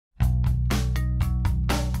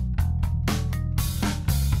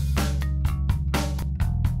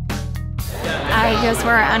Because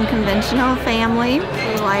we're an unconventional family.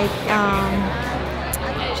 We like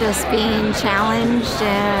just being challenged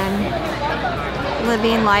and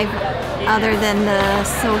living life other than the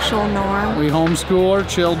social norm. We homeschool our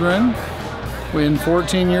children. In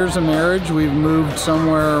 14 years of marriage, we've moved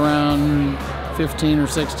somewhere around 15 or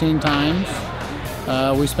 16 times.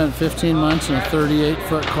 We spent 15 months in a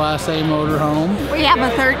 38-foot Class A motorhome. We have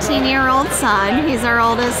a 13-year-old son. He's our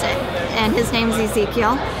oldest, and his name's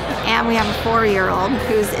Ezekiel. And we have a 4-year-old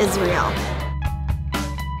who's Israel.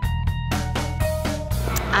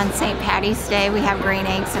 On St. Patty's Day, we have green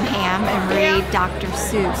eggs and ham and read Dr.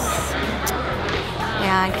 Seuss.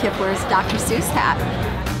 And Kipp wears Dr. Seuss hat.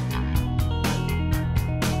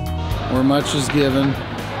 Where much is given,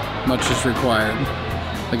 much is required.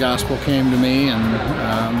 The gospel came to me,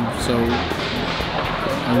 and so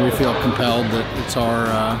we feel compelled that it's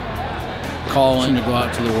our calling to go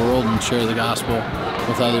out to the world and share the gospel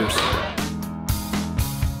with others.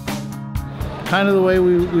 Kind of the way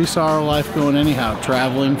we saw our life going anyhow,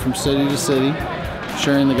 traveling from city to city,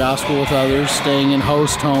 sharing the gospel with others, staying in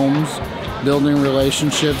host homes, building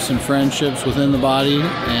relationships and friendships within the body,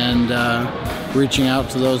 and reaching out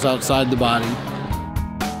to those outside the body.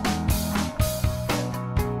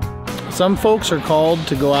 Some folks are called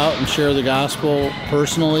to go out and share the gospel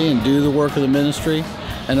personally and do the work of the ministry,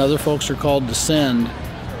 and other folks are called to send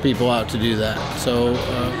people out to do that. So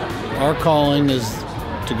our calling is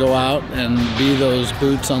to go out and be those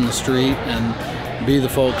boots on the street and be the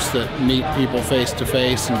folks that meet people face to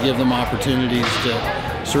face and give them opportunities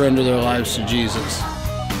to surrender their lives to Jesus.